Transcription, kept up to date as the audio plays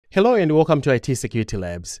Hello and welcome to IT Security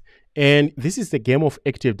Labs. And this is the Game of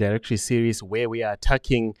Active Directory series where we are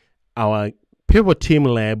attacking our Pivot Team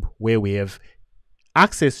lab where we have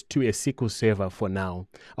access to a SQL server for now.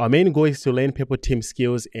 Our main goal is to learn Pivot Team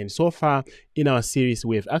skills, and so far in our series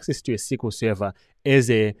we have access to a SQL server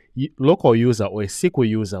as a local user or a SQL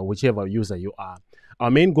user, whichever user you are.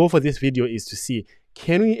 Our main goal for this video is to see,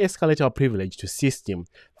 can we escalate our privilege to system?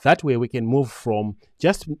 That way we can move from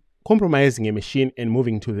just compromising a machine and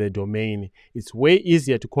moving to the domain. It's way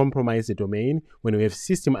easier to compromise the domain when we have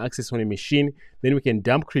system access on a machine. Then we can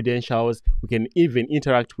dump credentials. We can even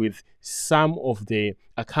interact with some of the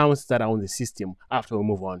accounts that are on the system after we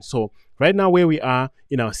move on. So right now where we are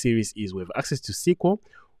in our series is we have access to SQL.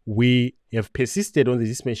 We have persisted on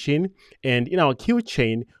this machine, and in our queue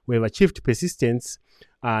chain we have achieved persistence.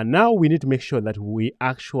 Now we need to make sure that we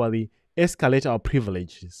actually escalate our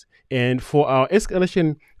privileges. And for our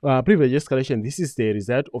escalation, privilege escalation, this is the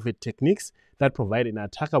result of a techniques that provide an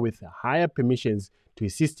attacker with higher permissions to a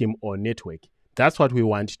system or network. That's what we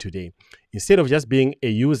want today. Instead of just being a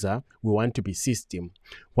user, we want to be system.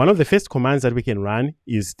 One of the first commands that we can run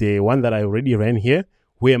is the one that I already ran here.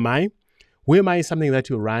 Who am I? Who am I is something that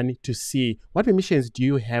you run to see what permissions do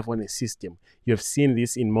you have on a system. You have seen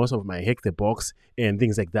this in most of my hack the box and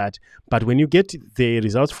things like that. But when you get the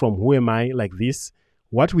results from who am I like this,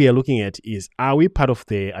 what we are looking at is, are we part of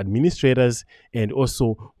the administrators, and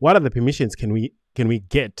also what are the permissions can we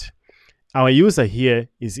get? Our user here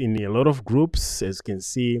is in a lot of groups. As you can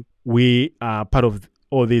see, we are part of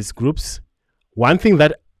all these groups. One thing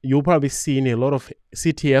that you'll probably see in a lot of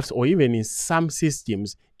CTFs or even in some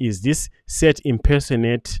systems is this set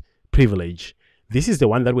impersonate privilege. This is the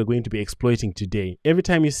one that we're going to be exploiting today. Every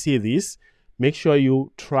time you see this, make sure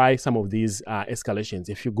you try some of these escalations.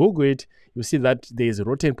 If you Google it, you'll see that there's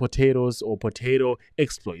rotten potatoes or potato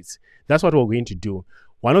exploits. That's what we're going to do.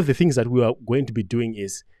 One of the things that we are going to be doing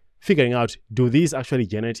is figuring out, do these actually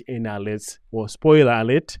generate any alerts? Or spoiler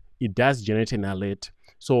alert, it does generate an alert.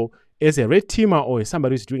 So as a red teamer or as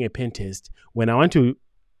somebody who's doing a pen test, when I want to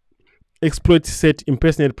exploit set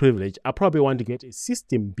impersonate privilege, I probably want to get a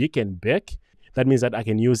system beacon back. That means that I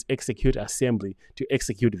can use execute assembly to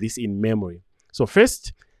execute this in memory. So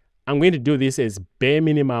first, I'm going to do this as bare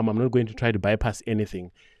minimum. I'm not going to try to bypass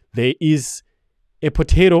anything. There is a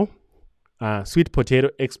potato, sweet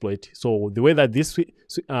potato exploit. So the way that this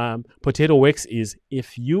potato works is,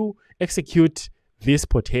 if you execute this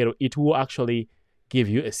potato, it will actually give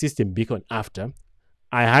you a system beacon after.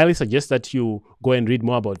 I highly suggest that you go and read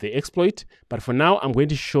more about the exploit, but for now I'm going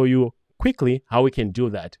to show you quickly how we can do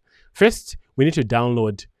that. First, we need to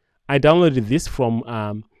download. I downloaded this from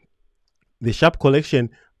the Sharp collection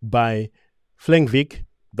by Flangvik.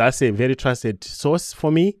 That's a very trusted source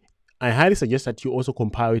for me. I highly suggest that you also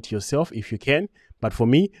compile it yourself if you can, but for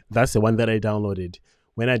me, that's the one that I downloaded.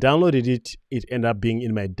 When I downloaded it, it ended up being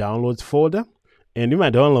in my downloads folder. And in my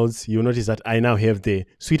downloads, you'll notice that I now have the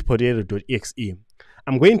SweetPotato.exe.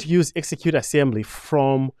 I'm going to use execute assembly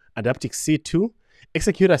from Adaptix C2.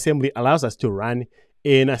 Execute assembly allows us to run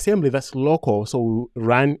an assembly that's local. So we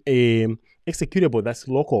run a executable that's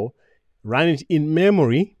local, run it in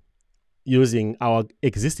memory using our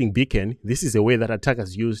existing beacon. This is a way that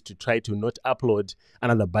attackers use to try to not upload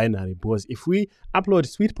another binary, because if we upload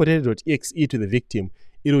SweetPotato.exe to the victim,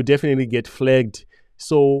 it will definitely get flagged.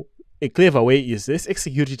 So a clever way is, let's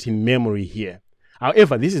execute it in memory here.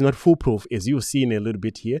 However, this is not foolproof, as you'll see in a little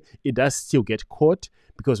bit here. It does still get caught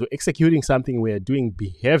because we're executing something, we're doing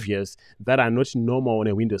behaviors that are not normal on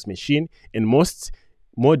a Windows machine, and most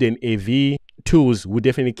modern AV tools will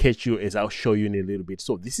definitely catch you, as I'll show you in a little bit.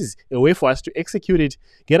 So this is a way for us to execute it,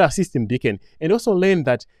 get our system beacon, and also learn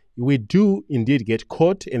that we do indeed get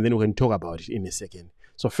caught, and then we can talk about it in a second.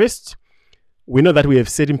 So first, we know that we have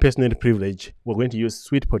set impersonate privilege. We're going to use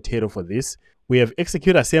sweet potato for this. We have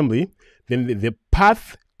execute assembly, then the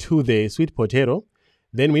path to the sweet potato.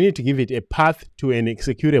 Then we need to give it a path to an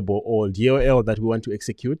executable or DLL that we want to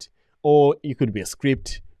execute, or it could be a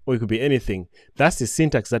script, or it could be anything. That's the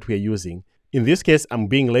syntax that we are using. In this case, I'm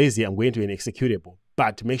being lazy. I'm going to an executable,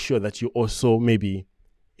 but make sure that you also maybe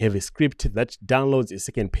have a script that downloads a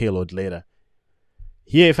second payload later.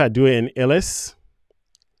 Here, if I do an ls,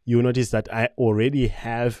 you'll notice that I already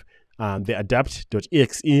have the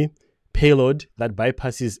adapt.exe payload that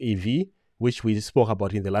bypasses AV, which we spoke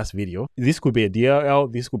about in the last video. This could be a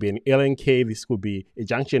DLL, this could be an LNK, this could be a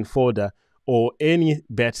junction folder, or any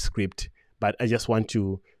batch script, but I just want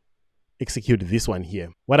to execute this one here.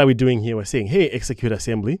 What are we doing here? We're saying, hey, execute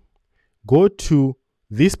assembly, go to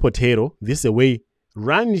this potato, this is a way,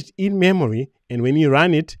 run it in memory, and when you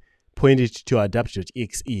run it, point it to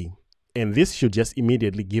adapt.exe. And this should just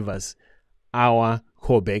immediately give us our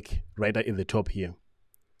callback right at the top here.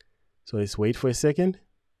 So let's wait for a second.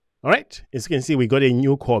 All right, as you can see, we got a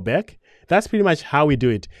new callback. That's pretty much how we do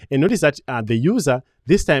it. And notice that the user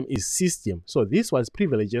this time is system. So this was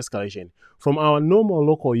privilege escalation. From our normal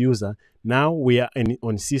local user, now we are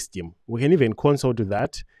on system. We can even console to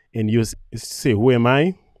that and use, say, who am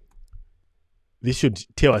I? This should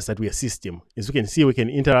tell us that we are system. As you can see, we can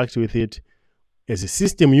interact with it. As a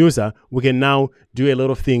system user, we can now do a lot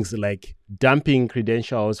of things like dumping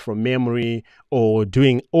credentials from memory or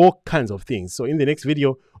doing all kinds of things. So in the next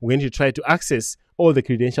video, we're going to try to access all the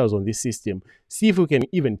credentials on this system. See if we can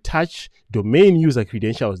even touch domain user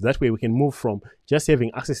credentials. That way we can move from just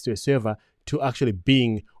having access to a server to actually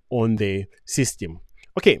being on the system.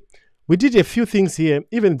 Okay, we did a few things here.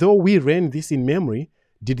 Even though we ran this in memory,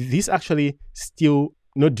 did this actually still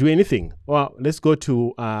not do anything? Well, let's go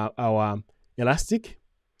to our Elastic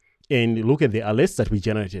and look at the alerts that we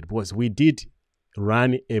generated, because we did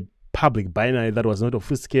run a public binary that was not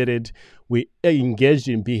obfuscated. We engaged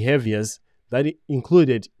in behaviors that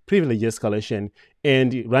included privilege escalation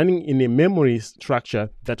and running in a memory structure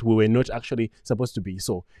that we were not actually supposed to be.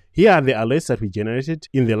 So here are the alerts that we generated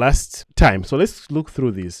in the last time. So let's look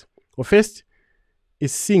through these. Well, first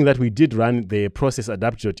is seeing that we did run the process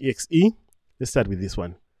adapt.exe. Let's start with this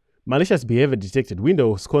one. Malicious behavior detected.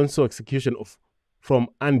 Windows console execution from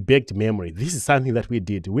unbacked memory. This is something that we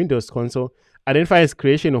did. Windows console identifies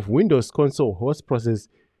creation of Windows console host process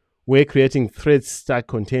where creating thread stack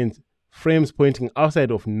contains frames pointing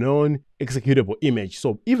outside of non-executable image.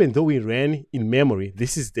 So even though we ran in memory,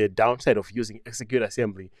 this is the downside of using execute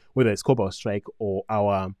assembly, whether it's Cobalt Strike or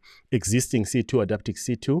our existing C2 Adaptix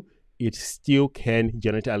C2, it still can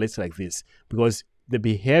generate alerts like this because the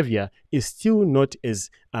behavior is still not as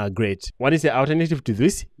great. What is the alternative to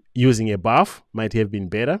this? Using a buff might have been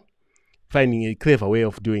better. Finding a clever way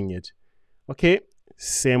of doing it. Okay,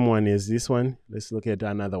 same one as this one. Let's look at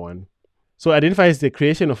another one. So identifies the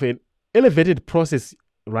creation of an elevated process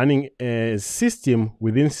running a system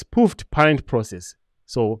within spoofed parent process.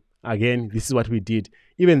 So again, this is what we did.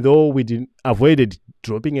 Even though we avoided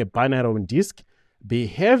dropping a binary on disk,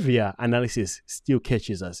 behavior analysis still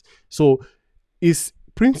catches us. So is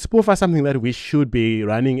principle for something that we should be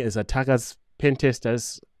running as attackers, pen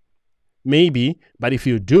testers? Maybe, but if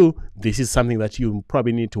you do, this is something that you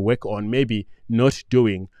probably need to work on, maybe not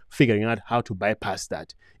doing, figuring out how to bypass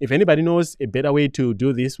that. If anybody knows a better way to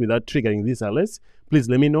do this without triggering these alerts, please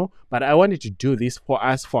let me know. But I wanted to do this for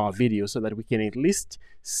us for our video so that we can at least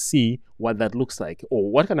see what that looks like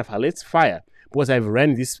or what kind of alerts fire. Because I've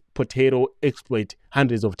ran this potato exploit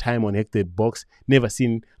hundreds of times on Hected Box, never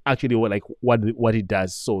seen actually what it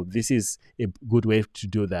does. So this is a good way to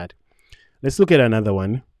do that. Let's look at another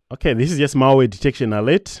one. Okay, this is just malware detection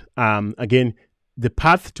alert. Again, the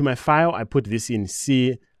path to my file, I put this in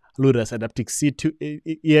C loaders Adaptix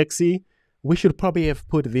C2 exe. We should probably have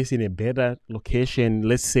put this in a better location.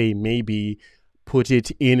 Let's say maybe put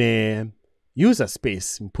it in a user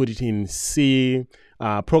space, put it in C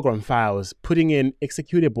program files, putting an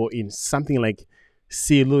executable in something like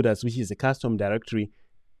C loaders, which is a custom directory,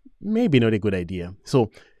 maybe not a good idea.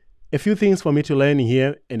 So a few things for me to learn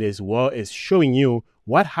here, and as well as showing you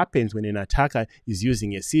what happens when an attacker is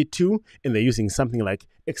using a C2 and they're using something like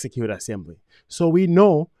execute assembly. So we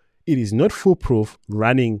know it is not foolproof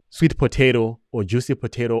running sweet potato or juicy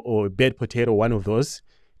potato or bad potato, one of those.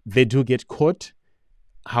 They do get caught.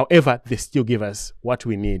 However, they still give us what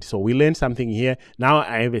we need. So we learned something here. Now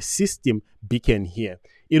I have a system beacon here.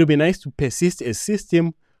 It'll be nice to persist a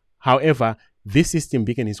system. However, this system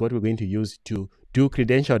beacon is what we're going to use to do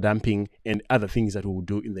credential dumping and other things that we will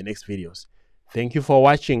do in the next videos. Thank you for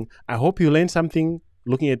watching. I hope you learned something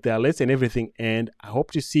looking at the alerts and everything, and I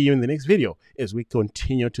hope to see you in the next video as we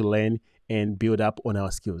continue to learn and build up on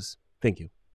our skills. Thank you.